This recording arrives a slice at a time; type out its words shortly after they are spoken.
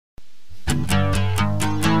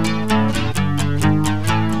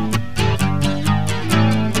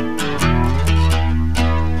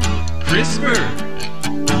CRISPR,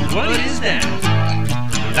 what is that?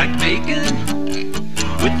 Like bacon?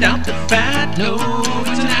 Without the fat? No,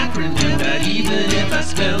 it's an acronym that even if I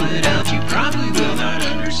spell it out, you probably will not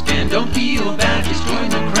understand. Don't feel bad, just join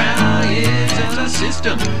the crowd. It's a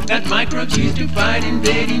system that microbes use to fight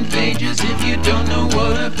invading phages. If you don't know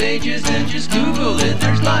what a phage is, then just Google it.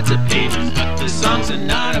 There's lots of pages, but the song's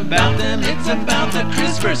not about them. It's about the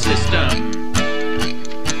CRISPR system.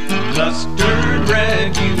 Clustered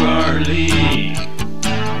regularly,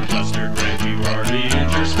 clustered regularly,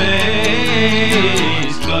 interspace,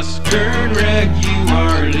 clustered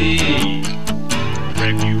regularly,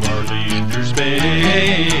 regularly,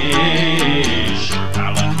 interspace, short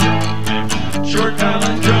palindromic, short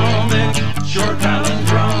palindromic, short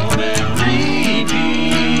palindromic,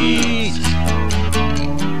 repeats.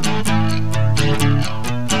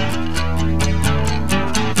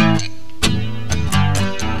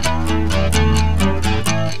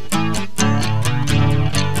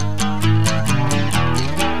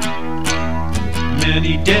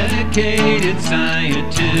 Many dedicated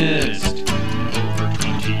scientists over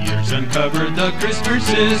 20 years uncovered the CRISPR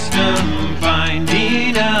system,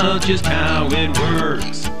 finding out just how it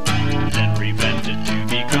works, then revamped it to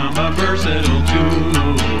become a versatile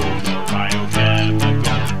tool for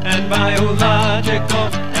biochemical and biological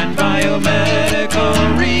and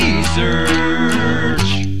biomedical research.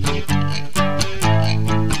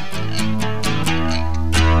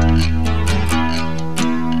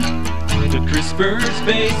 CRISPR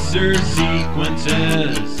spacer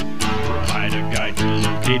sequences provide a guide to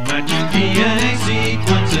locate matching DNA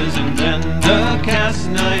sequences, and then the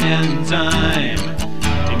Cas9 enzyme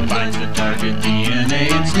combines the target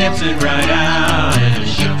DNA and snips it right out. And it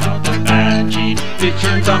shuts off the bad gene, it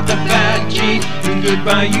turns off the bad gene, and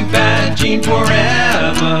goodbye you bad gene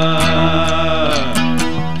forever.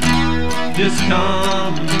 This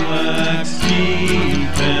complex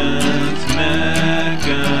defense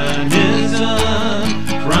mechanism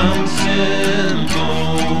from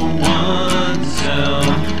simple one-cell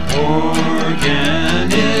organisms,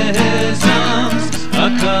 a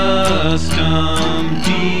custom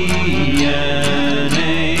DNA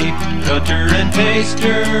cutter and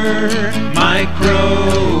paster,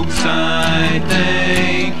 microbes, I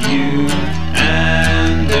thank you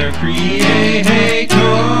and their creator.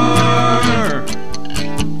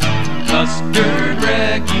 Clustered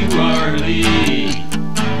regularly,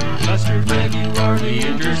 clustered regularly,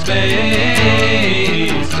 interspace,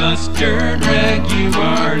 clustered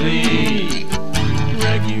regularly,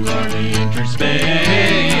 regularly, interspace,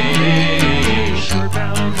 short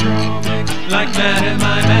palindromic, like Madden,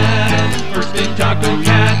 my Madden, first big taco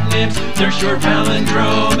catnips, they're short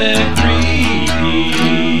palindromic.